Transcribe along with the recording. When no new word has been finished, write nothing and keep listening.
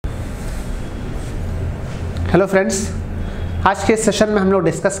Hello friends, आज के session में हम लोग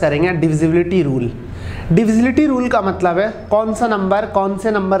डिस्कस करेंगे डिविजिबिलिटी रूल। डिविजिबिलिटी रूल का मतलब है कौन सा नंबर कौन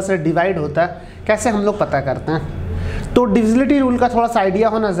से नंबर से डिवाइड होता है, कैसे हम लोग पता करते हैं। तो डिविजिबिलिटी रूल का थोड़ा सा आइडिया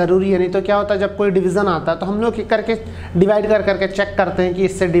होना ज़रूरी है, नहीं तो क्या होता है जब कोई डिवीज़न आता है तो हम लोग एक करके डिवाइड कर करके चेक करते हैं कि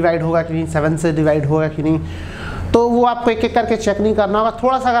इससे डिवाइड होगा कि नहीं, 7 से डिवाइड होगा कि नहीं। तो वो आपको एक एक करके चेक नहीं करना होगा।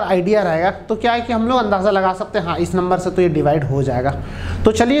 थोड़ा सा अगर आइडिया रहेगा तो क्या है कि हम लोग अंदाज़ा लगा सकते हैं, हाँ इस नंबर से तो ये डिवाइड हो जाएगा।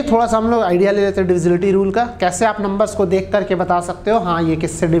 तो चलिए थोड़ा सा हम लोग आइडिया ले लेते हैं डिविजिबिलिटी रूल का, कैसे आप नंबर्स को देख करके बता सकते हो हाँ ये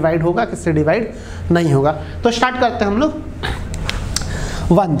किससे डिवाइड होगा किससे डिवाइड नहीं होगा। तो स्टार्ट करते हैं हम लोग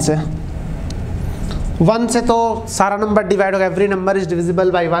 1 से। 1 से तो सारा नंबर डिवाइड होगा, every number is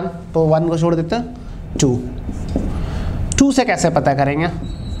divisible by 1, तो 1 को छोड़ देते हैं। 2 से कैसे पता करेंगे?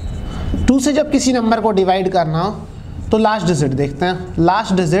 2 से जब किसी नंबर को डिवाइड करना हो तो लास्ट डिजिट देखते हैं।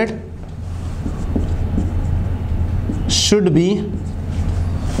 लास्ट डिजिट शुड बी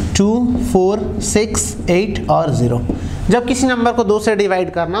 2, 4, 6, 8 और 0। जब किसी नंबर को 2 से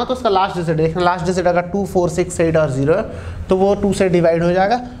डिवाइड करना हो तो उसका लास्ट डिजिट देखना। लास्ट डिजिट अगर 2, 4, 6, 8 और 0 है तो वो 2 से डिवाइड हो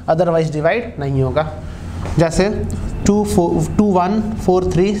जाएगा, अदरवाइज डिवाइड नहीं होगा। जैसे 2, 1, 4,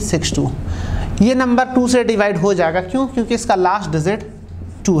 3, 6, 2, ये नंबर 2 से डिवाइड हो जाएगा। क्यों? क्योंकि इसका लास्ट डिजिट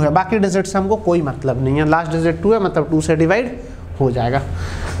 2 है, बाकी डिजिट से हमको कोई मतलब नहीं है। लास्ट डिजिट 2 है मतलब 2 से डिवाइड हो जाएगा।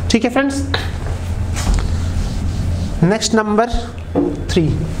 ठीक है फ्रेंड्स। नेक्स्ट नंबर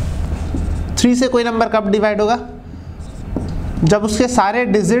 3 से कोई नंबर कब डिवाइड होगा? जब उसके सारे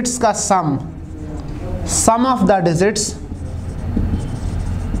डिजिट्स का सम of the digits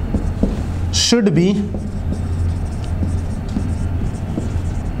should be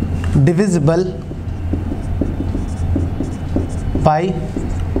divisible by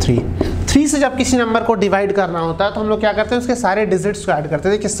 3 से जब किसी नंबर को डिवाइड करना होता है तो हम लोग क्या करते हैं, उसके सारे डिजिट्स को ऐड करते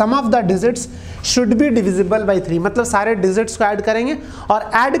हैं। देखिए सम of the digits should be divisible by 3, मतलब सारे डिजिट्स को ऐड करेंगे और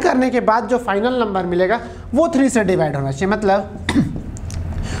ऐड करने के बाद जो फाइनल नंबर मिलेगा वो 3 से डिवाइड होना चाहिए। मतलब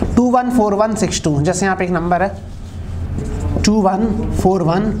 214162, जैसे यहाँ पे एक नंबर है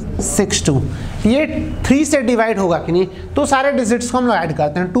 214162, ये 3 से डिवाइड होगा कि नहीं, तो सारे डिजिट्स को हम लोग ऐड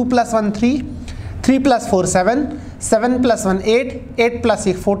करते हैं। 2 + 1 3, 3 + 4 7, 7 + 1 8, 8 +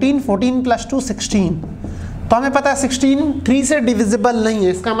 1 14, 14 + 2 16। तो हमें पता है 16 3 से डिविजिबल नहीं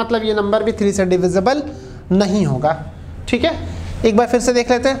है, इसका मतलब ये नंबर भी 3 से डिविजिबल नहीं होगा। ठीक है, एक बार फिर से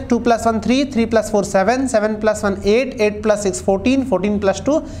देख लेते हैं। 2 + 1 3, 3 + 4 7, 7 + 1 8, 8 + 6 14, 14 +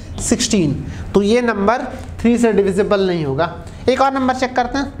 2 16। तो ये नंबर 3 से डिविजिबल नहीं होगा। एक और नंबर चेक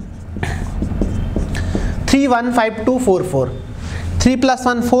करते हैं। 315244, 3 +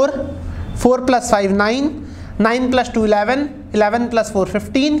 1 4, 4 + 5 9, 9 + 2 11, 11 + 4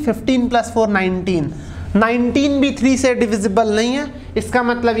 15, 15 + 4 19। 19 भी 3 से डिविजिबल नहीं है, इसका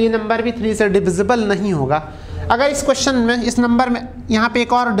मतलब ये नंबर भी 3 से डिविजिबल नहीं होगा। अगर इस क्वेश्चन में इस नंबर में यहाँ पे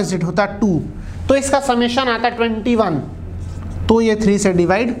एक और डिजिट होता है 2, तो इसका समेशन आता है 21, तो ये 3 से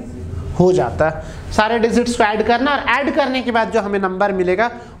डिवाइड हो जाता है। सारे डिजिट्स को ऐड करना और ऐड करने के बाद जो हमें नंबर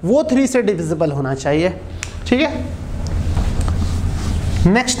मिलेगा वो 3 से डिविजिबल होना चाहिए। ठीक है,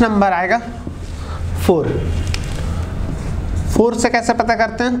 नेक्स्ट नंबर आएगा 4 से कैसे पता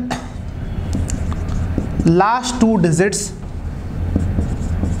करते हैं? Last two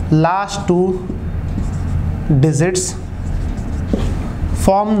digits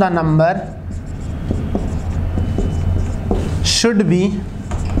form the number should be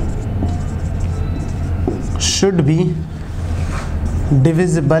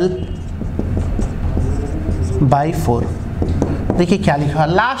divisible by 4। देखिए क्या लिखा,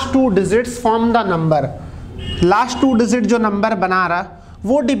 last 2 digits form the number. Last 2 digit जो नंबर बना रहा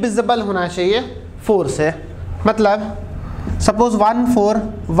वो डिविजिबल होना चाहिए 4 से। मतलब सपोज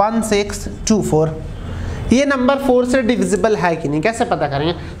 141624, ये नंबर 4 से डिविजिबल है कि नहीं, कैसे पता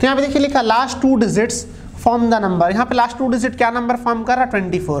करेंगे? तो यहाँ पे देखिए लिखा last 2 digits form the number. यहाँ पे लास्ट 2 डिजिट क्या नंबर फॉर्म कर रहा है?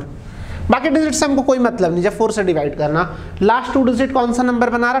 24। बाकी डिजिट से हमको कोई मतलब नहीं, जब 4 से डिवाइड करना। लास्ट 2 डिजिट कौन सा नंबर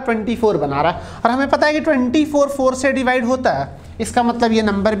बना रहा है? 24 बना रहा है, और हमें पता है कि 24 4 से डिवाइड होता है, इसका मतलब ये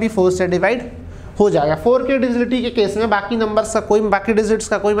नंबर भी 4 से डिवाइड हो जाएगा। 4 के डिविजिबिलिटी के केस में बाकी नंबर्स का कोई, बाकी डिजिट्स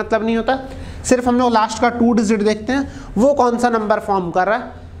का कोई मतलब नहीं होता, सिर्फ हम लोग लास्ट का 2 डिजिट देखते हैं वो कौन सा नंबर फॉर्म कर रहा है।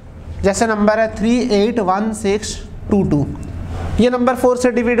 जैसे नंबर है 381622, ये नंबर 4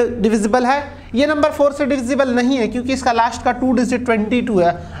 से डिविजिबल है, ये नंबर 4 से डिविजिबल नहीं है क्योंकि इसका लास्ट का 2 डिजिट 22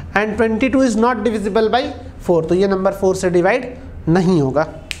 है, and 22 is not divisible by 4, तो ये नंबर 4 से डिवाइड नहीं होगा।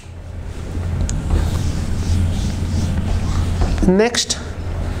 नेक्स्ट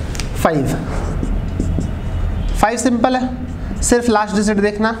 5 सिंपल है, सिर्फ लास्ट डिजिट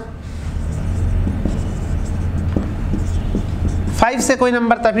देखना। 5 से कोई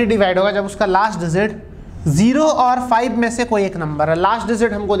नंबर तभी डिवाइड होगा जब उसका लास्ट डिजिट 0 और 5 में से कोई एक नंबर है। लास्ट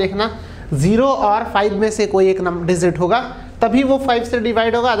डिजिट हमको देखना 0 और 5 में से कोई एक डिजिट होगा तभी वो 5 से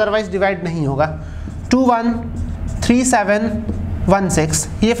डिवाइड होगा, अदरवाइज डिवाइड नहीं होगा। 2 1 3 7 1 6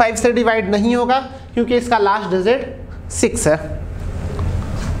 ये 5 से डिवाइड नहीं होगा क्योंकि इसका लास्ट डिजिट 6 है।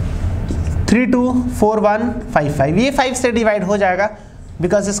 3 2 4 1 5 5 ये 5 से डिवाइड हो जाएगा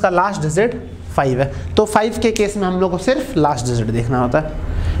बिकॉज इसका लास्ट डिजिट 5 है। तो 5 के केस में हम लोग को सिर्फ लास्ट डिजिट देखना होता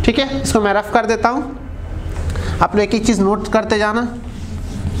है। ठीक है, इसको मैं रफ कर देता हूं, आप लोग एक एक चीज नोट करते जाना।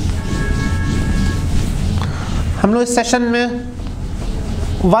 हम लोग इस सेशन में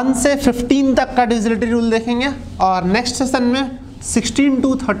 1 से 15 तक का डिविजिबिलिटी रूल देखेंगे और नेक्स्ट सेशन में 16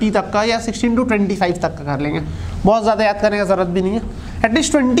 to 30 तक का या 16 to 25 तक का कर लेंगे। बहुत ज़्यादा याद करने की ज़रूरत भी नहीं है,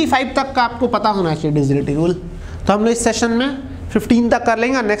 एटलीस्ट 25 तक का आपको पता होना चाहिए डिविजिबिलिटी रूल। तो हम लोग इस सेशन में 15 तक कर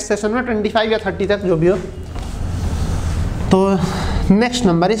लेंगे और नेक्स्ट सेशन में 25 या 30 तक जो भी हो। तो नेक्स्ट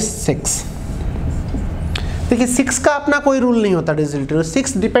नंबर इज 6। देखिए 6 का अपना कोई रूल नहीं होता डिविजिबिलिटी रूल।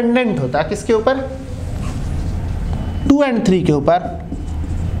 6 डिपेंडेंट होता है किसके ऊपर? 2 and 3 के ऊपर।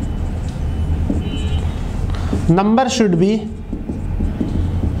 Number should be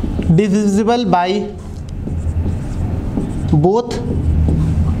divisible by both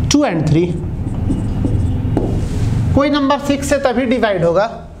 2 and 3। कोई नंबर 6 से तभी डिवाइड होगा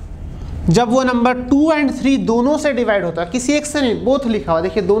जब वो नंबर 2 and 3 दोनों से डिवाइड होता है, किसी एक से नहीं, बोथ लिखा हुआ,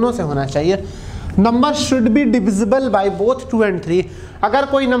 देखिए दोनों से होना चाहिए। Number should be divisible by both 2 and 3। अगर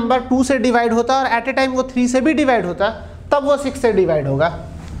कोई नंबर 2 से डिवाइड होता है और एट ए टाइम वो 3 से भी डिवाइड होता है तब वो 6 से डिवाइड होगा।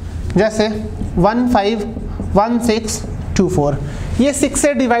 जैसे 1 5 1 6 2 4 ये 6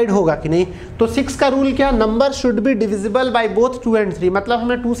 से डिवाइड होगा कि नहीं? तो 6 का रूल क्या? Number should be divisible by both 2 and 3। मतलब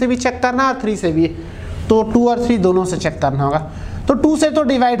हमें 2 से भी चेक करना और 3 से भी, तो 2 और 3 दोनों से चेक करना होगा। तो 2 से तो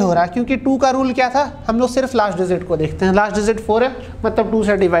डिवाइड हो रहा है क्योंकि 2 का रूल क्या था? हम लोग सिर्फ लास्ट डिजिट को देखते हैं, लास्ट डिजिट 4 है मतलब 2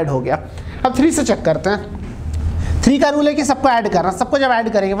 से डिवाइड हो गया। अब 3 से चेक करते हैं। 3 का रूल है कि सबको ऐड करना, सबको जब ऐड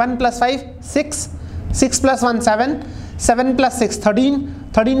करेंगे 1 + 5 6 6 + 1 7 7 + 6 13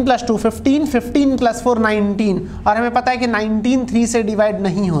 13 + 2 15 15 + 4 19 और हमें पता है कि 19 3 से डिवाइड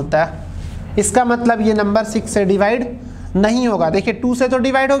नहीं होता। इसका मतलब ये नंबर 6 से डिवाइड नहीं होगा। देखिए 2 से तो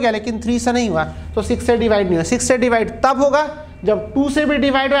डिवाइड हो गया लेकिन 3 से नहीं हुआ, तो 6 से डिवाइड नहीं हुआ। 6 से डिवाइड तब होगा जब 2 से भी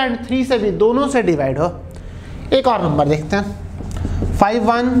डिवाइड हो एंड 3 से भी, दोनों से डिवाइड हो। एक और नंबर देखते हैं, 5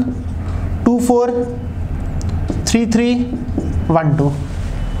 1 2 4 3 3 1 2।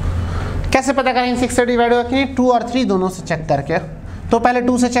 कैसे पता करेंगे 6 से डिवाइड होगा कि नहीं? 2 और 3 दोनों से चेक करके। तो पहले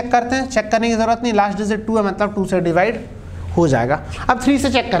 2 से चेक करते हैं, चेक करने की जरूरत नहीं, लास्ट डिजिट 2 है मतलब 2 से डिवाइड हो जाएगा। अब 3 से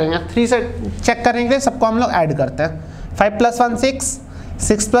चेक करेंगे, 3 से चेक करने के लिए सबको हम लोग ऐड करते हैं। 5 + 1 6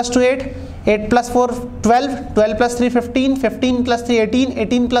 6 + 2 8 8 + 4 12 12 + 3 15 15 + 3 18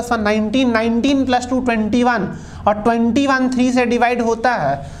 18 + 1 19 19 + 2 21 और 21 3 से डिवाइड होता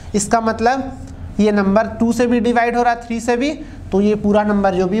है। इसका मतलब ये नंबर 2 से भी डिवाइड हो रहा है, 3 से भी, तो ये पूरा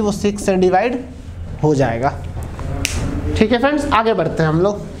नंबर जो भी वो 6 से डिवाइड हो जाएगा। ठीक है फ्रेंड्स, आगे बढ़ते हैं हम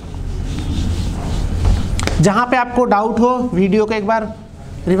लोग। जहाँ पे आपको डाउट हो वीडियो को एक बार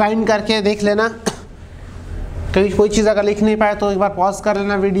रिवाइंड करके देख लेना, कभी कोई चीज़ अगर लिख नहीं पाए तो एक बार पॉज कर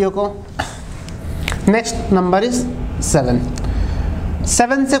लेना वीडियो को। Next number is 7।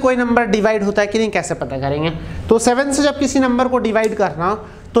 7 से कोई नंबर डिवाइड होता है कि नहीं, कैसे पता करेंगे? तो 7 से जब किसी नंबर को डिवाइड करना हो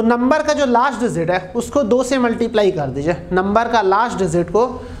तो नंबर का जो लास्ट डिजिट है उसको 2 से मल्टीप्लाई कर दीजिए। नंबर का लास्ट डिजिट को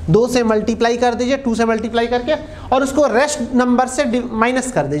 2 से मल्टीप्लाई कर दीजिए, 2 से मल्टीप्लाई करके, और उसको रेस्ट नंबर से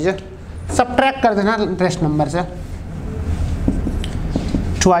माइनस कर दीजिए, सबट्रैक्ट कर देना रेस्ट नंबर से।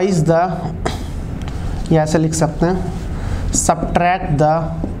 ट्वाइस द, या ऐसे लिख सकते हैं, subtract the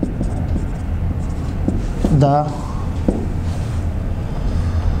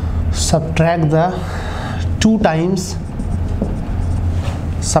 2 times,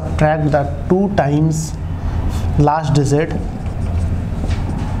 subtract the 2 times last digit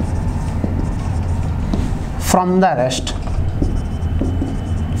from the rest.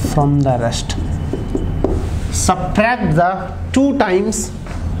 Subtract the 2 times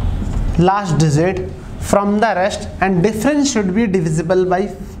last digit from the rest and difference should be divisible by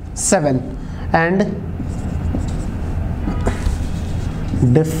 7 and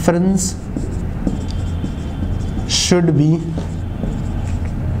difference should be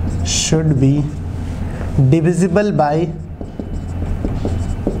divisible by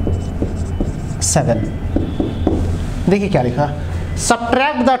 7। देखिए क्या लिखा,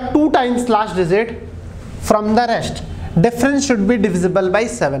 subtract the 2 times last digit from the rest, difference should be divisible by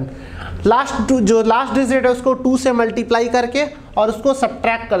 7। जो last digit है उसको 2 से multiply करके और उसको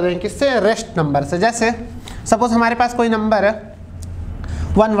सब्ट्रैक्ट कर देंगे, किससे? रेस्ट नंबर से। जैसे सपोज हमारे पास कोई नंबर है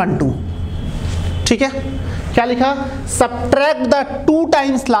 112, ठीक है, क्या लिखा? Subtract the 2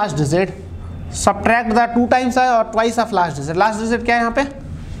 times last digit, subtract the 2 times है और twice of last digit. Last digit क्या है यहाँ पे?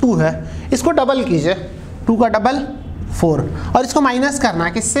 2 है, इसको डबल कीजिए, 2 का डबल 4, और इसको माइनस करना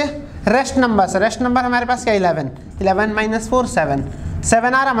है किससे, रेस्ट नंबर से। रेस्ट नंबर हमारे पास क्या 11, 11 माइनस 4 7,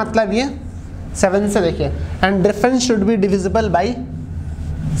 7 आ रहा, मतलब ये 7 से देखिए, and difference should be divisible by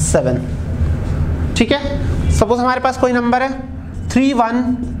 7। ठीक है, सपोज हमारे पास कोई नंबर है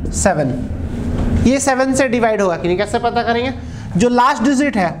 317, ये 7 से डिवाइड होगा कि नहीं, कैसे पता करेंगे, जो लास्ट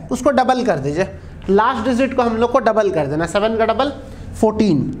डिजिट है उसको डबल कर दीजिए, लास्ट डिजिट को हम लोग को डबल कर देना, 7 का डबल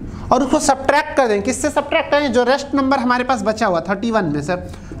 14, और उसको सब्ट्रैक्ट कर देंगे, किससे सब्ट्रैक्ट करेंगे, जो रेस्ट नंबर हमारे पास बचा हुआ 31 में से,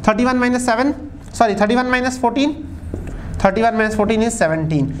 31 minus 7, sorry 31 minus 14, 31 minus 14 is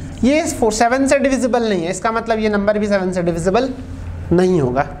 17, ये 7 से डिविजिबल नहीं है, इसका मतलब ये नंबर भी 7 से डिविजिबल नहीं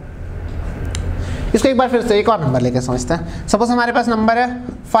होगा। इसको एक बार फिर से एक और नंबर लेके समझते हैं। सपोज हमारे पास नंबर है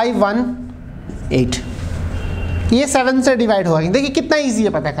 518, ये 7 से डिवाइड होगा, देखिए कितना इजी है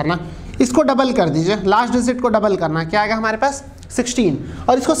पता करना, इसको डबल कर दीजिए, लास्ट डिजिट को डबल करना, क्या आएगा हमारे पास 16,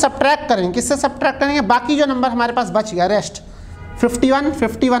 और इसको सब्ट्रैक्ट करेंगे, किससे सब्ट्रैक्ट करेंगे, बाकी जो नंबर हमारे पास बच गया रेस्ट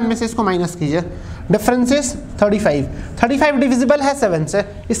 51 में से इसको माइनस कीजिए, डिफरेंस इज 35 डिविजिबल है 7 से,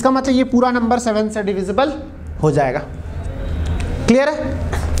 इसका मतलब ये पूरा नंबर 7 से डिविजिबल हो जाएगा। क्लियर है?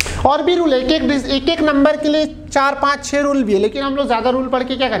 और भी रूल है, एक एक नंबर के लिए 4 5 6 रूल भी है, लेकिन हम लोग ज़्यादा रूल पढ़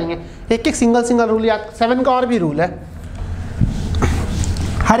के क्या करेंगे, एक एक सिंगल रूल याद। 7 का और भी रूल है,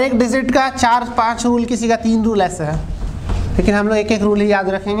 हर एक डिजिट का 4 5 रूल, किसी का 3 रूल ऐसे है, लेकिन हम लोग एक एक रूल ही याद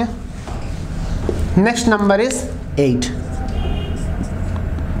रखेंगे। नेक्स्ट नंबर इज 8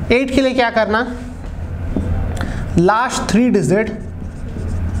 के लिए क्या करना, last 3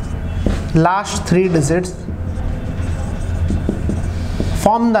 digits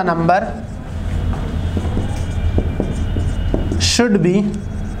form the number should be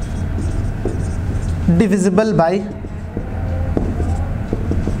divisible by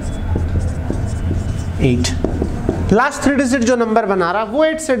 8। Last 3 digit जो नंबर बना रहा वो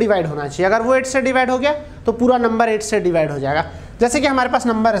 8 से डिवाइड होना चाहिए, अगर वो 8 से डिवाइड हो गया तो पूरा नंबर 8 से डिवाइड हो जाएगा। जैसे कि हमारे पास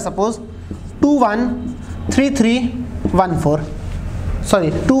नंबर है सपोज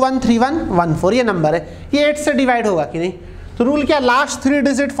 213114, ये नंबर है, ये 8 से डिवाइड होगा कि नहीं, तो रूल क्या, last 3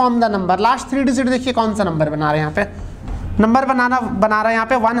 digit form the number. Last 3 digit देखिए कौन सा नंबर बना रहे हैं यहाँ पे, नंबर बना रहा है यहाँ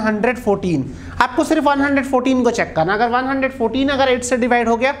पे 114, आपको सिर्फ 114 को चेक करना, अगर 114 अगर 8 से डिवाइड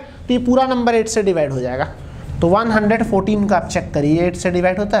हो गया तो ये पूरा नंबर 8 से डिवाइड हो जाएगा। तो 114 का आप चेक करिए, 8 से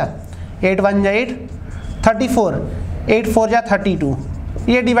डिवाइड होता है, 8 1 जा 8 34, 8 4 जा 32,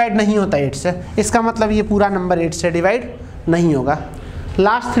 ये डिवाइड नहीं होता 8 से, इसका मतलब ये पूरा नंबर 8 से डिवाइड नहीं होगा।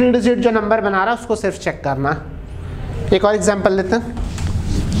 लास्ट 3 डिजिट जो नंबर बना रहा है उसको सिर्फ चेक करना। एक और एग्जांपल लेते हैं,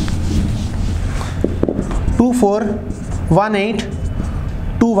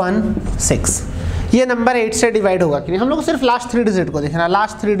 2418216, ये नंबर 8 से डिवाइड होगा कि नहीं, हम लोग को सिर्फ लास्ट 3 डिजिट को देखना।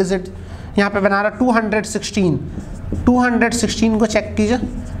 लास्ट 3 डिजिट यहाँ पे बना रहा 216 को चेक कीजिए,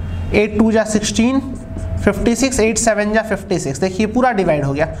 8 2 जा 16, 56, 8 7 जा 56, देखिए पूरा डिवाइड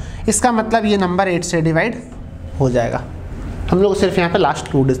हो गया, इसका मतलब ये नंबर 8 से डिवाइड हो जाएगा। हम लोग सिर्फ यहाँ पे लास्ट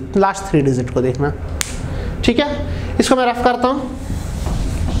 3 डिजिट को देखना। ठीक है, इसको मैं रफ करता हूँ।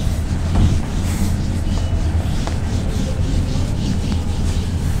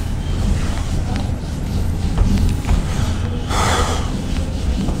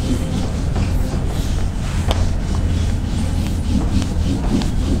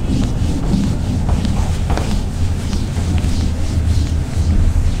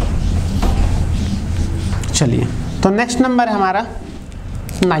 चलिए, तो नेक्स्ट नंबर है हमारा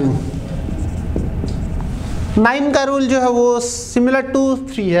 9 का रूल जो है वो सिमिलर टू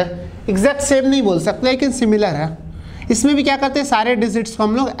 3 है, एग्जैक्ट सेम नहीं बोल सकते लेकिन सिमिलर है। इसमें भी क्या करते हैं, सारे डिजिट्स को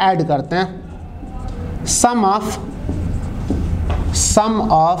हम लोग ऐड करते हैं। सम of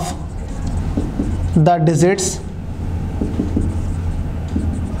the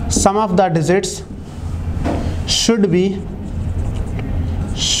digits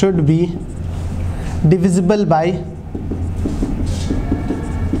should be divisible by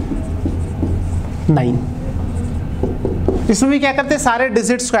 9। इसमें भी क्या करते हैं, सारे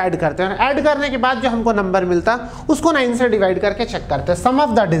डिजिट्स को ऐड करते हैं, ऐड करने के बाद जो हमको नंबर मिलता है उसको 9 से डिवाइड करके चेक करते हैं। सम ऑफ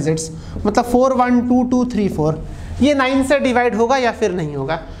द डिजिट्स मतलब 4 1 2 2 3 4, ये 9 से डिवाइड होगा या फिर नहीं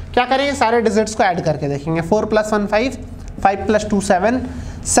होगा। क्या करेंगे, सारे डिजिट्स को ऐड करके देखेंगे। 4 + 1 5, 5 + 2 7,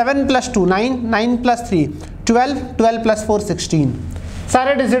 7 + 2 9, 9 + 3 12, 12 + 4 16,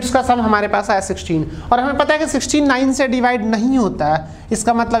 सारे डिजिट्स का सम हमारे पास आया 16, और हमें पता है कि 16 9 से डिवाइड नहीं होता है,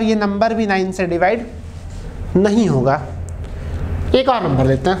 इसका मतलब ये नंबर भी 9 से डिवाइड नहीं होगा। एक और नंबर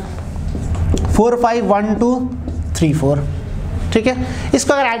लेते हैं 4 5 1 2 3 4, ठीक है।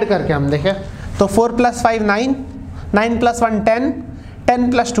 इसको अगर ऐड करके हम देखें तो 4 + 5 9, 9 + 1 10,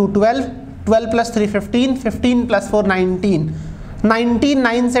 10 + 2 12, 12 + 3 15, 15 + 4 19,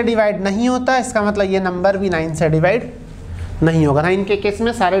 99 से डिवाइड नहीं होता, इसका मतलब ये नंबर भी 9 से डिवाइड नहीं होगा। 9 के केस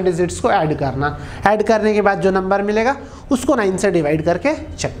में सारे डिजिट्स को ऐड करना, ऐड करने के बाद जो नंबर मिलेगा उसको 9 से डिवाइड करके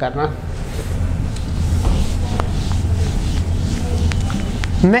चेक करना।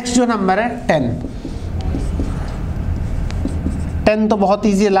 नेक्स्ट जो नंबर है 10 तो बहुत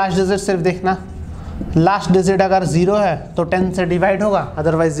ईजी है, लास्ट डिजिट सिर्फ देखना, लास्ट डिजिट अगर 0 है तो 10 से डिवाइड होगा,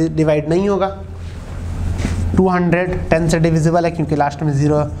 अदरवाइज डिवाइड नहीं होगा। 200 10 से डिविजिबल है क्योंकि लास्ट में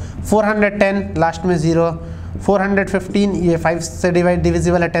 0 है। 410 लास्ट में 0। 415 ये 5 से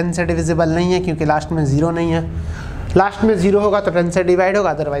डिविजिबल है, 10 से डिविजिबल नहीं है क्योंकि लास्ट में 0 नहीं है। लास्ट में 0 होगा तो 10 से डिवाइड होगा,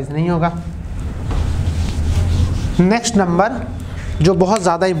 अदरवाइज नहीं होगा। नेक्स्ट नंबर जो बहुत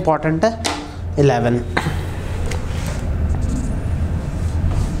ज़्यादा इंपॉर्टेंट है 11।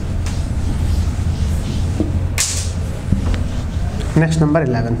 नेक्स्ट नंबर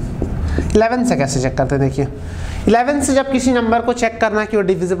 11 से कैसे चेक करते हैं, देखिए 11 से जब किसी नंबर को चेक करना कि वो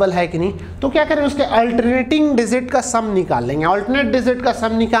डिविजिबल है कि नहीं, तो क्या करें, उसके अल्टरनेटिंग डिजिट का सम निकाल लेंगे। अल्टरनेट डिजिट का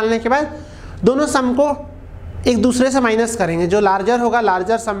सम निकालने के बाद दोनों सम को एक दूसरे से माइनस करेंगे, जो लार्जर होगा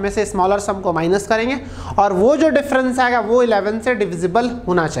लार्जर सम में से स्मॉलर सम को माइनस करेंगे और वो जो डिफरेंस आएगा वो 11 से डिविजिबल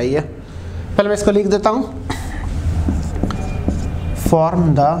होना चाहिए। पहले मैं इसको लिख देता हूँ,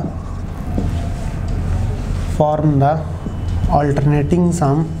 form the alternating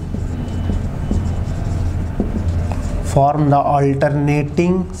sum, form the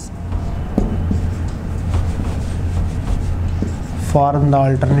alternating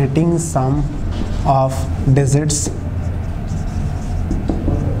sum of digits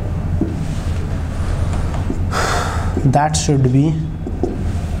that should be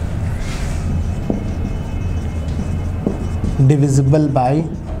divisible by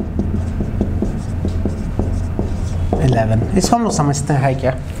 11। इसको हम लोग समझते हैं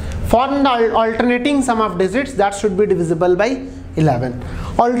क्या, form the alternating some of digits that should be divisible by 11।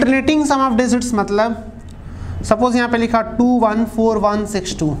 Alternating some of digits मतलब सपोज यहाँ पे लिखा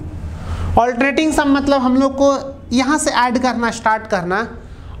 214162। अल्टरनेटिंग सम मतलब हम लोग को यहाँ से ऐड करना स्टार्ट करना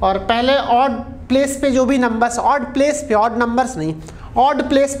और पहले ऑड प्लेस पे जो भी नंबर्स, ऑड प्लेस पे, ऑड नंबर्स नहीं, ऑड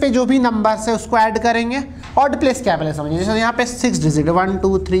प्लेस पे जो भी नंबर्स है उसको ऐड करेंगे। ऑड प्लेस क्या पहले समझिए, जैसे यहाँ पे 6 डिजिट 1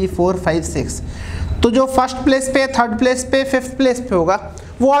 2 3 4 5 6, तो जो फर्स्ट प्लेस पे, थर्ड प्लेस पे, फिफ्थ प्लेस पे होगा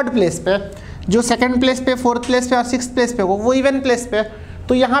वो ऑड प्लेस पे, जो सेकंड प्लेस पे, फोर्थ प्लेस पे और सिक्स प्लेस पे होगा वो इवन प्लेस पे।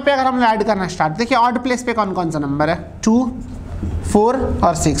 तो यहाँ पे अगर हम ऐड करना स्टार्ट, देखिए ऑड प्लेस पे कौन कौन सा नंबर है, 2 4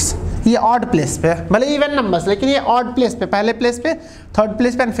 और 6, ये ऑड प्लेस पे, भले इवन नंबर्स लेकिन ये ऑड प्लेस पे, पहले प्लेस पे, थर्ड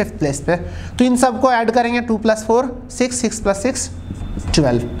प्लेस पे एंड फिफ्थ प्लेस पे। तो इन सबको ऐड करेंगे, 2 + 4 6, 6 + 6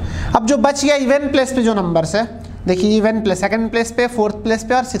 12। अब जो बच गया इवन प्लेस पे जो नंबर्स है, देखिए इवन प्लेस, सेकंड प्लेस पे, फोर्थ प्लेस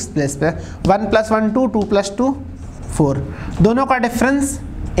पे और सिक्स प्लेस पे, 1 + 1 2, 2 + 2 4, दोनों का डिफरेंस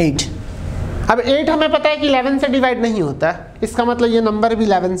 8। अब 8 हमें पता है कि 11 से डिवाइड नहीं होता है, इसका मतलब ये नंबर भी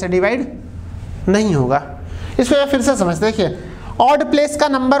 11 से डिवाइड नहीं होगा। इसको फिर से समझते, देखिए ऑड प्लेस का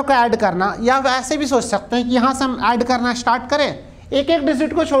नंबर को ऐड करना, या ऐसे भी सोच सकते हैं कि यहाँ से हम ऐड करना स्टार्ट करें, एक एक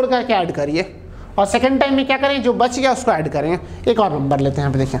डिजिट को छोड़ करके ऐड करिए और सेकेंड टाइम में क्या करें, जो बच गया उसको ऐड करेंगे। एक और नंबर लेते हैं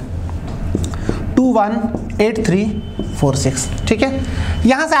यहाँ पे, देखिए 218346, ठीक है।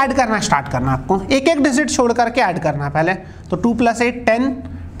 यहाँ से ऐड करना स्टार्ट करना, आपको एक एक डिजिट छोड़ करके ऐड करना पहले। तो 2 + 8 10,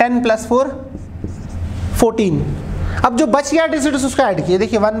 10 + 4 14। अब जो बच गया डिजिट उसको ऐड किए,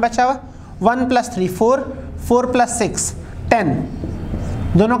 देखिए 1 बचा हुआ, 1 + 3 4, 4 + 6 10,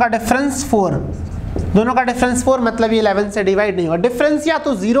 दोनों का डिफरेंस 4, दोनों का डिफरेंस 4, मतलब ये 11 से डिवाइड नहीं होगा। डिफरेंस या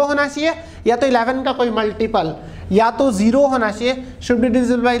तो 0 होना चाहिए या तो 11 का कोई मल्टीपल, या तो 0 होना चाहिए। शुड बी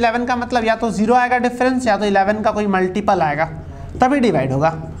डिविजिबल बाय 11 का मतलब या तो 0 आएगा डिफरेंस या तो 11 का कोई मल्टीपल आएगा, तभी डिवाइड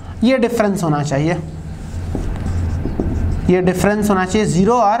होगा। ये डिफरेंस होना चाहिए, ये डिफरेंस होना चाहिए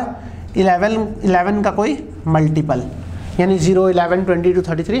 0 और 11 का कोई मल्टीपल, यानी 0 11 22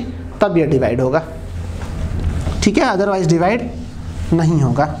 33, तब ये डिवाइड होगा, ठीक है, अदरवाइज डिवाइड नहीं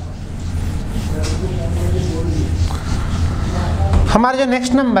होगा। हमारा जो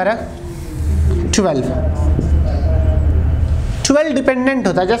नेक्स्ट नंबर है 12 डिपेंडेंट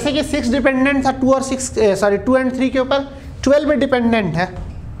होता है, जैसे कि 6 डिपेंडेंट था 2 एंड 3 के ऊपर, 12 भी डिपेंडेंट है।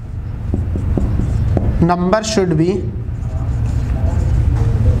 Number should be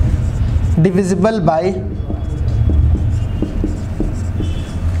divisible by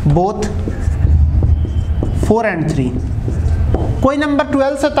both 4 and 3। कोई नंबर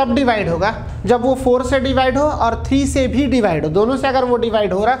 12 से तब डिवाइड होगा जब वो 4 से डिवाइड हो और 3 से भी डिवाइड हो, दोनों से अगर वो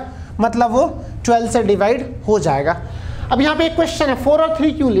डिवाइड हो रहा मतलब वो 12 से डिवाइड हो जाएगा। अब यहाँ पे एक क्वेश्चन है, 4 और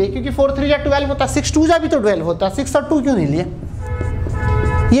 3 क्यों लिए, क्योंकि 4 3 या 12 होता है, 6 2 जा भी तो 12 होता है, 6 और 2 क्यों नहीं लिए,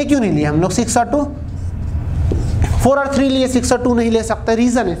 ये क्यों नहीं लिए हम लोग 6 और 2, 4 और 3 लिए 6 और 2 नहीं ले सकते।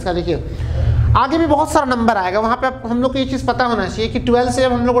 रीजन है इसका, देखिए आगे भी बहुत सारा नंबर आएगा, वहाँ पे हम लोग को ये चीज़ पता होना चाहिए कि 12 से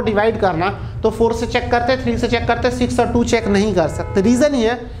जब हम लोग को डिवाइड करना तो 4 से चेक करते, 3 से चेक करते, 6 और 2 चेक नहीं कर सकते। रीज़न ये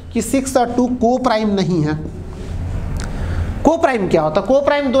है कि 6 और 2 को प्राइम नहीं है। को प्राइम क्या होता है? को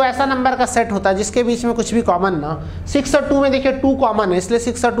प्राइम दो ऐसा नंबर का सेट होता है जिसके बीच में कुछ भी कॉमन ना। 6 और 2 में देखिए 2 कॉमन है, इसलिए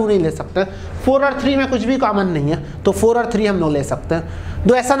 6 और 2 नहीं ले सकते। 4 और 3 में कुछ भी कॉमन नहीं है, तो 4 और 3 हम लोग ले सकते हैं।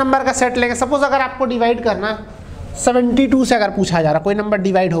 दो ऐसा नंबर का सेट लेंगे। सपोज अगर आपको डिवाइड करना 72 से अगर पूछा जा रहा कोई नंबर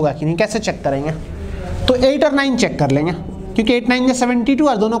डिवाइड होगा कि नहीं, कैसे चेक करेंगे? तो 8 और 9 चेक कर लेंगे, क्योंकि 8 9 में 72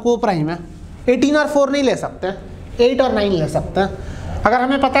 और दोनों को प्राइम है। 18 और 4 नहीं ले सकते, 8 और 9 ले सकते हैं। अगर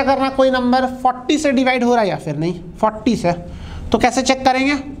हमें पता करना कोई नंबर 40 से डिवाइड हो रहा है या फिर नहीं, 40 से, तो कैसे चेक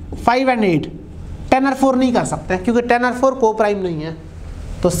करेंगे? 5 और 8। 10 और 4 नहीं कर सकते क्योंकि 10 और 4 को प्राइम नहीं है।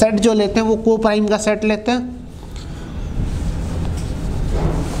 तो सेट जो लेते हैं वो को प्राइम का सेट लेते हैं,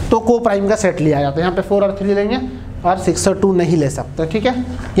 तो को प्राइम का सेट लिया जाता है। यहाँ पे 4 और 3 लेंगे और 6 और 2 नहीं ले सकते, ठीक है।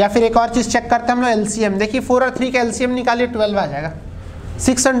 या फिर एक और चीज़ चेक करते हैं हम लोग, एलसीएम। देखिए 4 और 3 का एलसीएम निकालिए 12 आ जाएगा।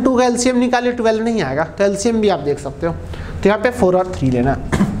 6 और 2 का एलसीएम निकालिए 12 नहीं आएगा, तो एलसीएम भी आप देख सकते हो। तो यहाँ पे 4 और 3 लेना।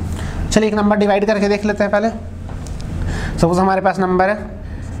 चलिए एक नंबर डिवाइड करके देख लेते हैं पहले। सपोज हमारे पास नंबर है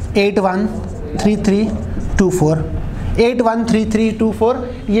 813324। 813324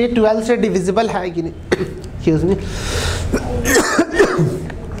 ये 12 से डिविजिबल है कि नहीं? Excuse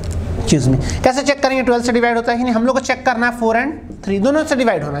me. कैसे चेक करेंगे 12 से डिवाइड होता है कि नहीं? हम लोग को चेक करना है 4 और 3 दोनों से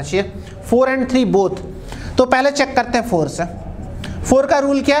डिवाइड होना चाहिए। 4 और 3 बोथ। तो पहले चेक करते हैं 4 से। 4 का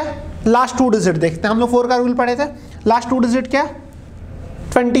रूल क्या है? लास्ट 2 डिजिट देखते हैं। हम लोग 4 का रूल पढ़े थे। लास्ट 2 डिजिट क्या?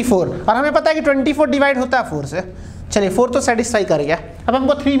 24। और हमें पता है कि 24 डिवाइड होता है 4 से। चलिए 4 तो सेटिस्फाई कर गया। अब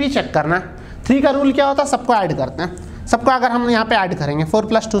हमको 3 भी चेक करना है। 3 का रूल क्या होता है? सबको ऐड करते हैं। सबको अगर हम यहाँ पे ऐड करेंगे 4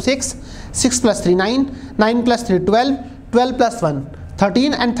 + 2 6, 6 + 3 9, 9 + 3 12, 12 + 1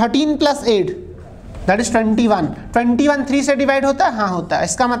 13 एंड 13 + 8 दैट इज 21। 21 3 से डिवाइड होता है? हाँ होता है।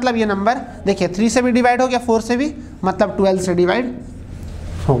 इसका मतलब ये नंबर देखिए 3 से भी डिवाइड हो गया, 4 से भी, मतलब 12 से डिवाइड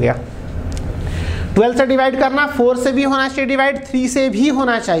हो गया। 12 से डिवाइड करना, 4 से भी होना चाहिए डिवाइड, 3 से भी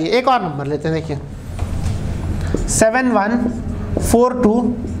होना चाहिए। एक और नंबर लेते हैं, देखिए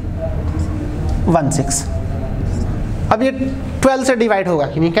 714216। अब ये 12 से डिवाइड होगा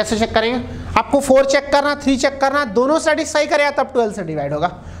कि नहीं, कैसे चेक करेंगे? आपको 4 चेक करना, 3 चेक करना, दोनों सेटिस्फाई करेगा तब 12 से डिवाइड होगा।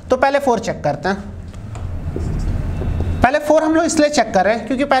 तो पहले 4 चेक करते हैं। पहले 4 हम लोग इसलिए चेक कर रहे हैं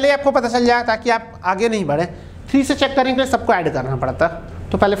क्योंकि पहले आपको पता चल जाएगा ताकि आप आगे नहीं बढ़े। 3 से चेक करने के लिए सबको ऐड करना पड़ता है।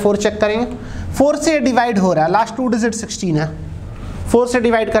 तो पहले 4 चेक करेंगे। 4 से डिवाइड हो रहा है, लास्ट 2 डिजिट 16 है। 4 से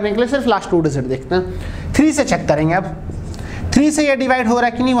डिवाइड करने के लिए सिर्फ लास्ट 2 डिजिट देखते हैं। 3 से चेक करेंगे। अब 3 से ये डिवाइड हो रहा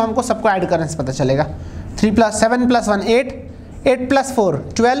है कि नहीं, वो हमको सबको ऐड करने से पता चलेगा। 3 + 7 + 1 8, 8 + 4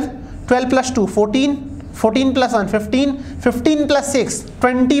 12, 12 + 2 14, 14 + 1 15, 15 + 6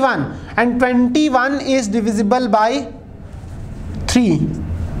 21 एंड 21 इज डिविजिबल बाय 3।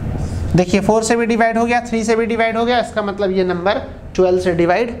 देखिए 4 से भी डिवाइड हो गया, 3 से भी डिवाइड हो गया, इसका मतलब ये नंबर 12 से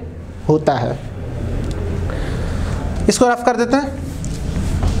डिवाइड होता है। इसको रफ कर देते हैं।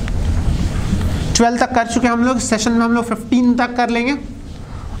 12 तक कर चुके हम लोग। सेशन में हम लोग 15 तक कर लेंगे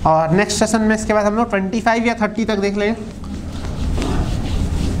और नेक्स्ट सेशन में इसके बाद हम लोग 25 या 30 तक देख लेंगे।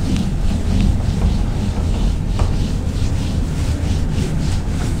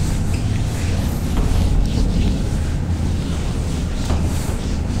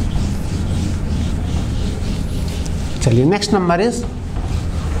 चलिए नेक्स्ट नंबर इज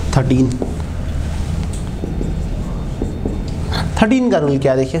 13। 13 का रूल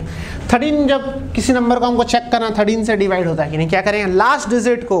क्या? देखिए 13 जब किसी नंबर को हमको चेक करना 13 से डिवाइड होता है कि नहीं, क्या करेंगे? लास्ट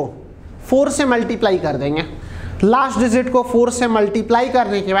डिजिट को 4 से मल्टीप्लाई कर देंगे। लास्ट डिजिट को 4 से मल्टीप्लाई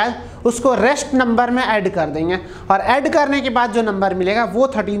करने के बाद उसको रेस्ट नंबर में ऐड कर देंगे और ऐड करने के बाद जो नंबर मिलेगा वो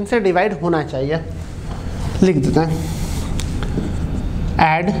 13 से डिवाइड होना चाहिए। लिख देते हैं,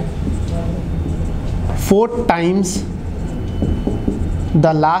 add 4 times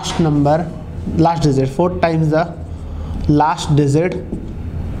the last number, last digit, 4 times the last digit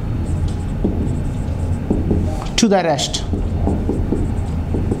to the rest,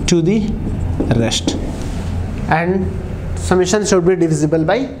 and summation should be divisible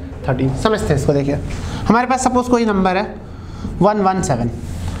by 13। समझते हैं इसको। देखिए हमारे पास सपोज कोई नंबर है 117,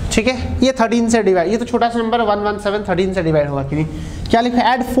 ठीक है, ये 13 से डिवाइड, ये तो छोटा सा नंबर है 117, 13 से डिवाइड होगा कि नहीं? क्या लिखा है?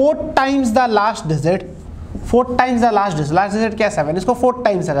 Add 4 times the last digit, 4 times the last digit, last digit क्या है 7, इसको 4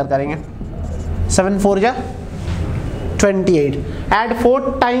 times अगर करेंगे 7 4 जा 28, add 4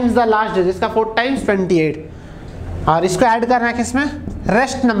 times the last digit, इसका 4 times 28 और इसको ऐड करना है किसमें?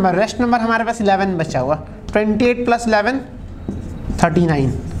 Rest number. रेस्ट नंबर हमारे पास 11 बचा हुआ, 28 + 11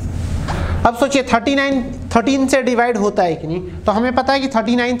 39। अब सोचिए 39 13 से डिवाइड होता है कि नहीं? तो हमें पता है कि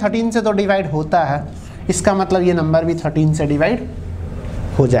 39 13 से तो डिवाइड होता है, इसका मतलब ये नंबर भी 13 से डिवाइड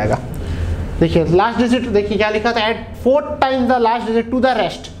हो जाएगा। देखिए लास्ट डिजिट, देखिए क्या लिखा था, add 4 times the last digit to the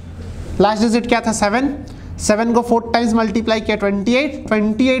rest. Last digit क्या था 7, 7 को 4 टाइम्स मल्टीप्लाई किया 28,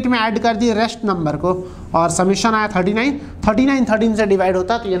 28 में ऐड कर दिए रेस्ट नंबर को और समीशन आया 39, 39 13 से डिवाइड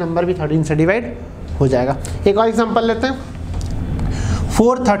होता तो ये नंबर भी 13 से डिवाइड हो जाएगा। एक और एग्जांपल लेते हैं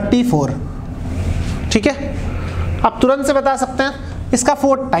 434, ठीक है। अब तुरंत से बता सकते हैं इसका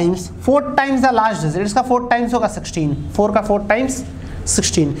 4 टाइम्स द लास्ट डिजिट, इसका 4 टाइम्स होगा 16, 4 का 4 टाइम्स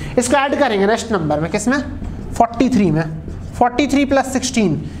 16। इसको ऐड करेंगे रेस्ट नंबर में, किसमें 43 में, 43 plus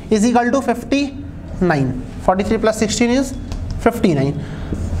 16 is equal to 59, 43 plus 16 is 59,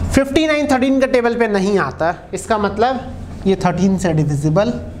 59 13 के टेबल पे नहीं आता, इसका मतलब ये 13 से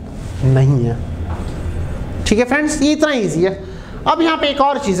डिविजिबल नहीं है, ठीक है फ्रेंड्स, ये इतना ईजी है। अब यहाँ पे एक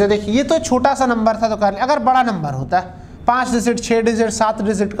और चीज़ है, देखिए ये तो छोटा सा नंबर था तो कर लिया, अगर बड़ा नंबर होता 5 डिजिट 6 डिजिट 7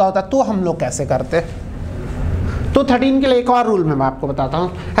 डिजिट का होता तो हम लोग कैसे करते। तो 13 के लिए एक और रूल मैं आपको बताता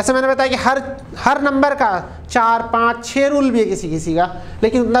हूँ। ऐसे मैंने बताया कि हर नंबर का 4 5 6 रूल भी है किसी किसी का,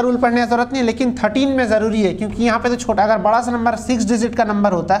 लेकिन उतना रूल पढ़ने की जरूरत नहीं है, लेकिन 13 में ज़रूरी है क्योंकि यहाँ पे तो छोटा, अगर बड़ा सा नंबर 6 डिजिट का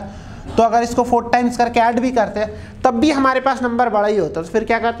नंबर होता है तो अगर इसको 4 टाइम्स करके ऐड भी करते तब भी हमारे पास नंबर बड़ा ही होता, तो फिर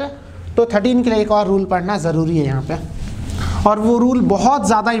क्या करते। तो 13 के लिए एक और रूल पढ़ना ज़रूरी है यहाँ पर, और वो रूल बहुत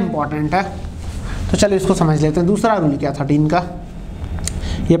ज़्यादा इम्पॉर्टेंट है। तो चलो इसको समझ लेते हैं। दूसरा रूल क्या 13 का,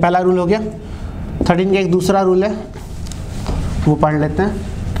 ये पहला रूल हो गया। 13 का एक दूसरा रूल है वो पढ़ लेते हैं।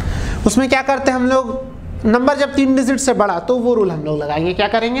 उसमें क्या करते हैं हम लोग, नंबर जब 3 डिजिट से बड़ा तो वो रूल हम लोग लगाएंगे, क्या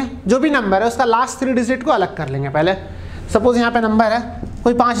करेंगे, जो भी नंबर है उसका लास्ट 3 डिजिट को अलग कर लेंगे। पहले सपोज यहाँ पे नंबर है,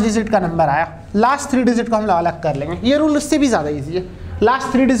 कोई 5 डिजिट का नंबर आया, लास्ट 3 डिजिट को हम लोग अलग कर लेंगे। ये रूल उससे भी ज़्यादा ईजी है, लास्ट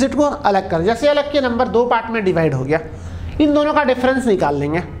 3 डिजिट को अलग कर, जैसे अलग किया नंबर 2 पार्ट में डिवाइड हो गया, इन दोनों का डिफरेंस निकाल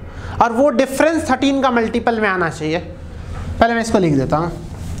लेंगे और वो डिफरेंस 13 का मल्टीपल में आना चाहिए। पहले मैं इसको लिख देता हूँ,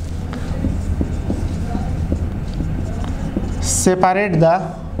 separate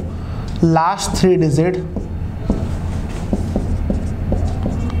the last 3 digit,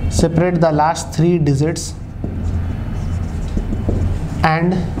 separate the last 3 digits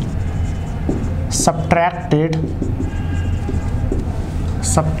and subtract it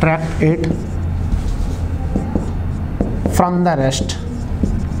from the rest.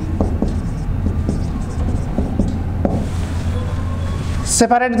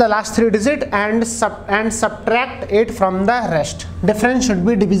 Separate the last 3 digit and subtract it from the rest. Difference should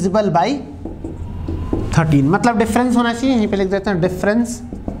be divisible by 13, मतलब डिफरेंस होना चाहिए, यहीं पे लिख देते हैं डिफरेंस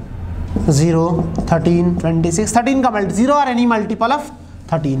 0, 13, 26, 13 का multi 0 और एनी मल्टीपल ऑफ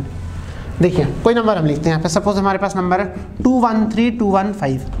 13। देखिए कोई नंबर हम लिखते हैं यहाँ पे, सपोज हमारे पास नंबर है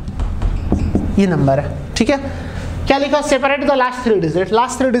 213215, ये नंबर है, ठीक है। क्या लिखा, separate the last 3 digit,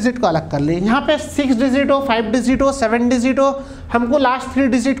 last 3 digit को अलग कर ले। यहाँ पे 6 डिजिट हो, 5 डिजिट हो, 7 डिजिट हो, हमको लास्ट 3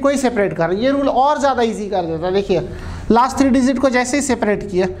 डिजिट को ही सेपरेट कर, ये रूल और ज़्यादा इजी कर देता है। देखिए लास्ट 3 डिजिट को जैसे ही सेपरेट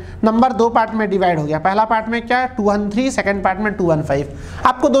किया, नंबर 2 पार्ट में डिवाइड हो गया। पहला पार्ट में क्या 213, सेकंड पार्ट में 215।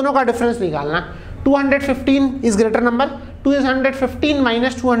 आपको दोनों का डिफरेंस निकालना, 215 is greater number, 215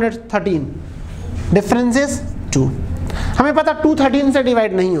 minus 213, difference is 2। हमें पता 2 13 से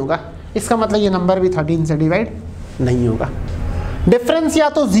डिवाइड नहीं होगा, इसका मतलब ये नंबर भी 13 से डिवाइड नहीं होगा। डिफरेंस या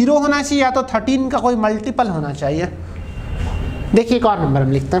तो 0 होना चाहिए या तो 13 का कोई मल्टीपल होना चाहिए। देखिए एक और नंबर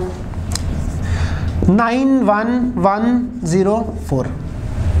हम लिखते हैं 91104,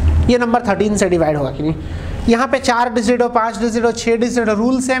 ये नंबर 13 से डिवाइड होगा कि नहीं। यहाँ पे 4 डिजिट हो, 5 डिजिट हो, 6 डिजिट हो,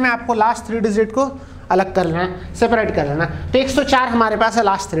 रूल सेम है, आपको लास्ट 3 डिजिट को अलग कर लेना है, सेपरेट कर लेना। तो 104 हमारे पास है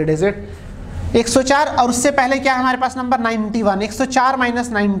लास्ट 3 डिजिट, 104, और उससे पहले क्या हमारे पास नंबर 91, 104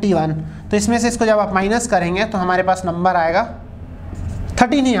 माइनस 91, तो इसमें से इसको जब आप माइनस करेंगे तो हमारे पास नंबर आएगा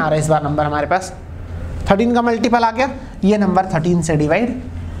 13 ही आ रहा है इस बार नंबर हमारे पास, 13 का मल्टीपल आ गया, ये नंबर 13 से डिवाइड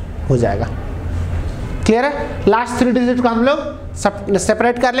हो जाएगा। क्लियर है, लास्ट 3 डिजिट को हम लोग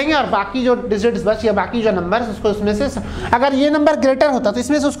सेपरेट कर लेंगे और बाकी जो डिजिट्स बच या बाकी जो नंबर उसको उसमें से, अगर ये नंबर ग्रेटर होता तो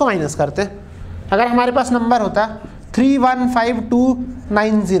इसमें से उसको माइनस करते। अगर हमारे पास नंबर होता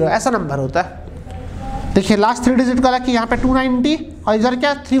 315290, ऐसा नंबर होता है, देखिए लास्ट 3 डिजिट को अलग कि यहाँ पे 290 और इधर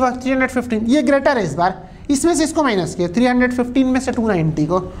क्या 315, ये ग्रेटर है इस बार, इसमें से इसको माइनस किया, 315 में से 290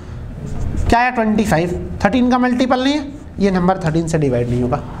 को क्या है 25, 13 का मल्टीपल नहीं है, ये नंबर 13 से डिवाइड नहीं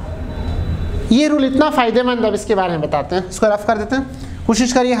होगा। ये रूल इतना फायदेमंद, अब इसके बारे में बताते हैं, इसको रफ कर देते हैं,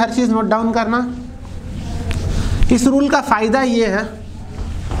 कोशिश करिए हर चीज़ नोट डाउन करना। इस रूल का फ़ायदा ये है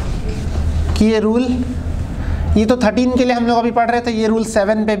कि ये रूल, ये तो 13 के लिए हम लोग अभी पढ़ रहे थे, ये रूल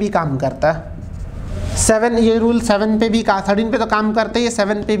 7 पे भी काम करता है। 7, ये रूल 7 पे भी 13 पे तो काम करते हैं, ये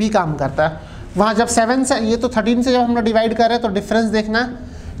 7 पे भी काम करता है। वहाँ जब 7 से, ये तो 13 से जब हम लोग डिवाइड कर रहे हैं तो डिफरेंस देखना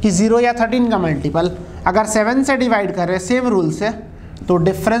कि 0 या 13 का मल्टीपल, अगर 7 से डिवाइड कर रहे हैं सेम रूल से तो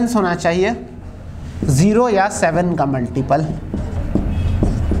डिफरेंस होना चाहिए 0 या 7 का मल्टीपल।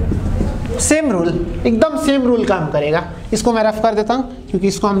 सेम रूल, एकदम सेम रूल काम करेगा। इसको मैं रफ कर देता हूँ क्योंकि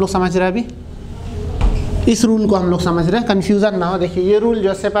इसको हम लोग समझ रहे हैं अभी, इस रूल को हम लोग समझ रहे हैं, कंफ्यूजन ना हो। देखिए ये रूल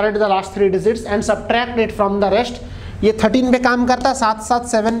जो separate the last 3 digits and subtract it from the rest, ये 13 पे काम करता है, साथ साथ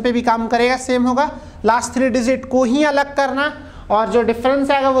 7 पे भी काम करेगा, सेम होगा। लास्ट 3 डिजिट को ही अलग करना और जो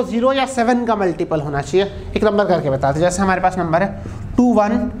डिफरेंस आएगा वो 0 या 7 का मल्टीपल होना चाहिए। एक नंबर करके बताते, जैसे हमारे पास नंबर है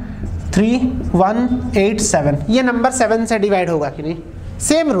 21318 ये नंबर 7 से डिवाइड होगा कि नहीं?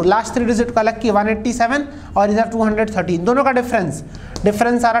 सेम रूल, लास्ट 3 डिजिट का अलग की 187 और इधर 213, दोनों का डिफरेंस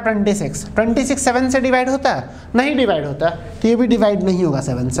आ रहा 26। 26 7 से डिवाइड होता है? नहीं डिवाइड होता है, तो ये भी डिवाइड नहीं होगा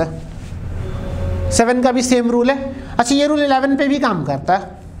 7 से। 7 का भी सेम रूल है। अच्छा ये रूल 11 पे भी काम करता है,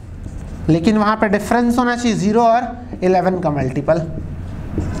 लेकिन वहाँ पे डिफरेंस होना चाहिए 0 और 11 का मल्टीपल।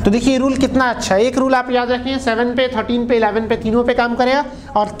 तो देखिए ये रूल कितना अच्छा है। एक रूल आप याद रखें, 7 पे, 13 पे, 11 पे, तीनों पे काम करेगा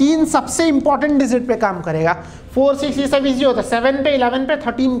और 3 सबसे इंपॉर्टेंट डिजिट पे काम करेगा। 4 6 ये सब इजी होता है, 7 पे, 11 पे,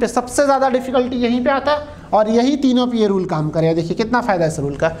 13 पे सबसे ज़्यादा डिफिकल्टी यहीं पे आता है और यही तीनों पे ये रूल काम करेगा। देखिए कितना फ़ायदा है इस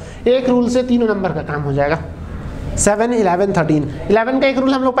रूल का, एक रूल से तीनों नंबर का काम हो जाएगा। 7 11 13, 11 का एक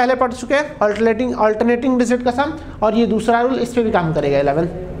रूल हम लोग पहले पढ़ चुके हैं, अल्टरनेटिंग डिजिट का सम, और ये दूसरा रूल इस पर भी काम करेगा 11।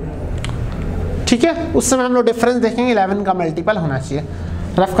 ठीक है, उस समय हम लोग डिफरेंस देखेंगे, 11 का मल्टीपल होना चाहिए।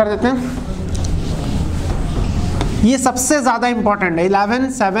 रफ कर देते हैं, ये सबसे ज़्यादा इंपॉर्टेंट है 11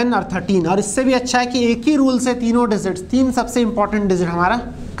 7 और 13, और इससे भी अच्छा है कि एक ही रूल से तीनों डिजिट्स, 3 सबसे इंपॉर्टेंट डिजिट हमारा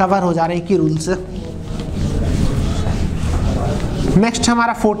कवर हो जा रहा है एक ही रूल से। नेक्स्ट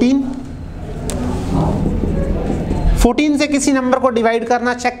हमारा 14 से किसी नंबर को डिवाइड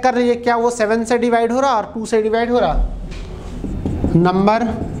करना, चेक कर रही क्या वो 7 से डिवाइड हो रहा और 2 से डिवाइड हो रहा। Number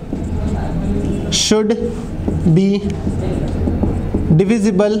should be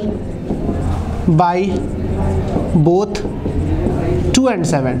divisible by both 2 and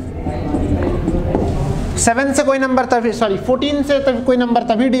 7। 7 से कोई नंबर तभी, सॉरी 14 से तभी कोई नंबर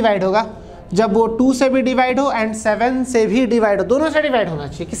तभी डिवाइड होगा जब वो 2 से भी डिवाइड हो एंड 7 से भी डिवाइड हो, दोनों से डिवाइड होना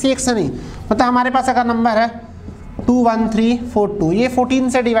चाहिए, किसी एक से नहीं। मतलब हमारे पास अगर नंबर है 21342, ये 14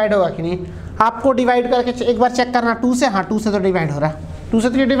 से डिवाइड होगा कि नहीं? आपको डिवाइड करके एक बार चेक करना 2 से, हाँ 2 से तो डिवाइड हो रहा है, 2 से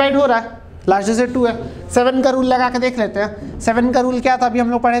तो ये डिवाइड हो रहा है, लास्ट डिजिट 2 है। 7 का रूल लगा के देख लेते हैं। 7 का रूल क्या था अभी हम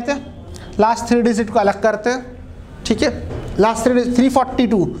लोग पढ़े थे, लास्ट 3 डिजिट को अलग करते हैं, ठीक है, लास्ट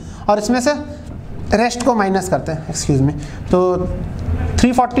 342 और इसमें से रेस्ट को माइनस करते हैं, एक्सक्यूज मी, तो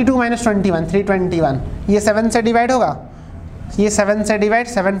 342 माइनस 21 321, ये 7 से डिवाइड होगा, ये 7 से डिवाइड,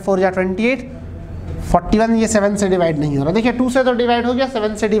 7 4 या 28, 41, ये 7 से डिवाइड नहीं हो रहा। देखिए 2 से तो डिवाइड हो गया,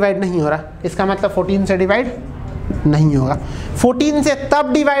 7 से डिवाइड नहीं हो रहा, इसका मतलब 14 से डिवाइड नहीं होगा। 14 से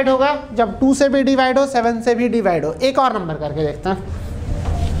तब डिवाइड होगा जब 2 से भी डिवाइड हो, 7 से भी डिवाइड हो। एक और नंबर करके देखते हैं,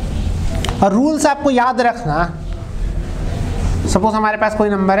 और रूल्स आपको याद रखना। सपोज हमारे पास कोई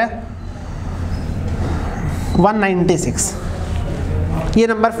नंबर है 196, ये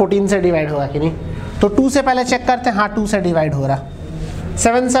नंबर 14 से डिवाइड होगा कि नहीं? तो 2 से पहले चेक करते हैं, हाँ 2 से डिवाइड हो रहा।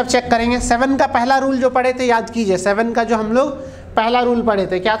 7 से अब चेक करेंगे। 7 का पहला रूल जो पढ़े थे याद कीजिए, 7 का जो हम लोग पहला रूल पढ़े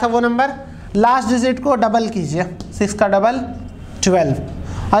थे, क्या था वो नंबर? लास्ट डिजिट को डबल कीजिए, 6 का डबल 12,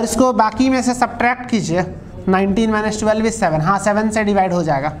 और इसको बाकी में से सब्ट्रैक्ट कीजिए, 19 माइनस 12 इज 7, हाँ 7 से डिवाइड हो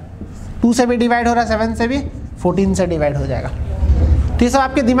जाएगा, 2 से भी डिवाइड हो रहा है, 7 से भी, 14 से डिवाइड हो जाएगा। तो ये सब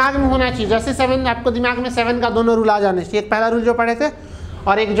आपके दिमाग में होना चाहिए, जैसे 7 आपको दिमाग में 7 का दोनों रूल आ जाने चाहिए, एक पहला रूल जो पढ़े थे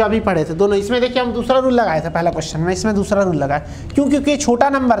और एक जो अभी पढ़े थे, दोनों। इसमें देखिए हम दूसरा रूल लगाए थे पहला क्वेश्चन में, इसमें दूसरा रूल लगाए, क्यों? क्योंकि छोटा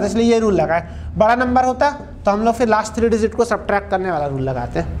नंबर था इसलिए ये रूल लगाए, बड़ा नंबर होता तो हम लोग फिर लास्ट 3 डिजिट को सब्ट्रैक्ट करने वाला रूल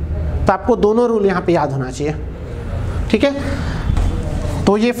लगाते हैं। तो आपको दोनों रूल यहाँ पे याद होना चाहिए, ठीक है।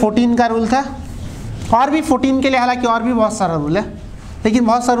 तो ये 14 का रूल था, और भी 14 के लिए हालांकि और भी बहुत सारा रूल है, लेकिन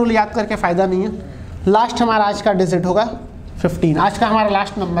बहुत सारा रूल याद करके फ़ायदा नहीं है। लास्ट हमारा आज का डिजिट होगा 15, आज का हमारा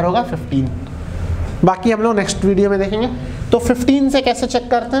लास्ट नंबर होगा 15, बाकी हम लोग नेक्स्ट वीडियो में देखेंगे। तो 15 से कैसे चेक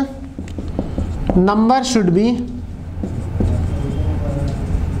करते हैं? Number should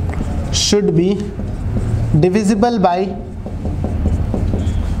be divisible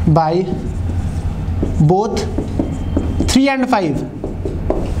by both 3 and 5।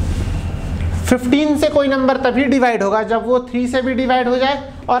 15 से कोई नंबर तभी डिवाइड होगा जब वो 3 से भी डिवाइड हो जाए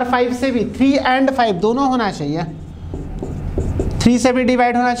और 5 से भी, 3 and 5 दोनों होना चाहिए, 3 से भी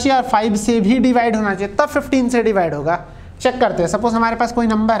डिवाइड होना चाहिए और 5 से भी डिवाइड होना चाहिए, तब 15 से डिवाइड होगा। चेक करते हैं, सपोज हमारे पास कोई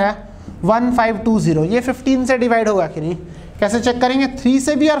नंबर है 1520, ये 15 से डिवाइड होगा कि नहीं? कैसे चेक करेंगे? 3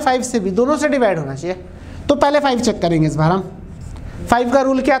 से भी और 5 से भी, दोनों से डिवाइड होना चाहिए। तो पहले 5 चेक करेंगे इस बार हम। 5 का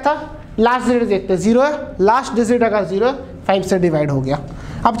रूल क्या था? लास्ट डिजिट देखते हैं, 0 है, लास्ट डिजिट अगर 0 5 से डिवाइड हो गया।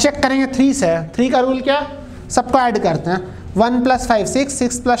 अब चेक करेंगे 3 से, 3 का रूल क्या? सबको ऐड करते हैं, 1 + 5 6,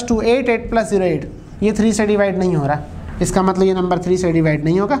 6 + 2 8, 8 + 0 8, ये 3 से डिवाइड नहीं हो रहा, इसका मतलब ये नंबर 3 से डिवाइड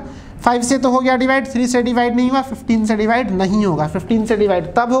नहीं होगा। 5 से तो हो गया डिवाइड, 3 से डिवाइड नहीं हुआ, 15 से डिवाइड नहीं होगा। 15 से डिवाइड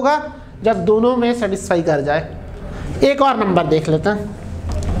तब होगा जब दोनों में सेटिस्फाई कर जाए। एक और नंबर देख लेते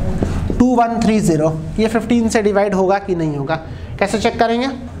हैं 2130, ये 15 से डिवाइड होगा कि नहीं होगा। कैसे चेक करेंगे?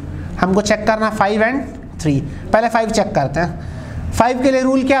 हमको चेक करना 5 और 3। पहले 5 चेक करते हैं। 5 के लिए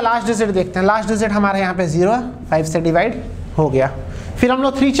रूल क्या, लास्ट डिजिट देखते हैं। लास्ट डिजिट हमारे यहाँ पे 0 है, 5 से डिवाइड हो गया। फिर हम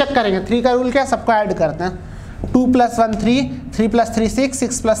लोग 3 चेक करेंगे। 3 का रूल क्या, सबको ऐड करते हैं। 2 + 1 3, 3 + 3 6,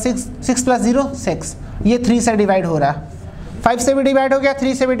 6 + 6, 6 + 0 6, ये 3 से डिवाइड हो रहा है। 5 से भी डिवाइड हो गया,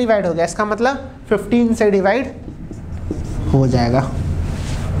 3 से भी डिवाइड हो गया, इसका मतलब 15 से डिवाइड हो जाएगा।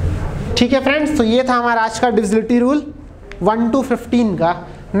 ठीक है फ्रेंड्स, तो ये था हमारा आज का डिविजिबिलिटी रूल 1 to 15 का।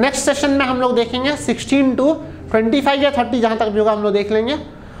 नेक्स्ट सेशन में हम लोग देखेंगे 16 to 25 या 30, जहाँ तक भी होगा हम लोग देख लेंगे।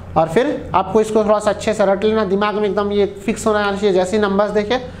 और फिर आपको इसको थोड़ा सा अच्छे से रट लेना, दिमाग में एकदम ये फिक्स होना चाहिए। जैसे ही नंबर्स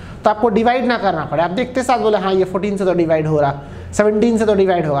देखे तो आपको डिवाइड ना करना पड़े, आप देखते साथ बोले हाँ ये 14 से तो डिवाइड हो रहा, 17 से तो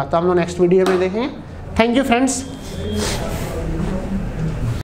डिवाइड होगा। तो हम लोग नेक्स्ट वीडियो में देखेंगे। Thank you friends.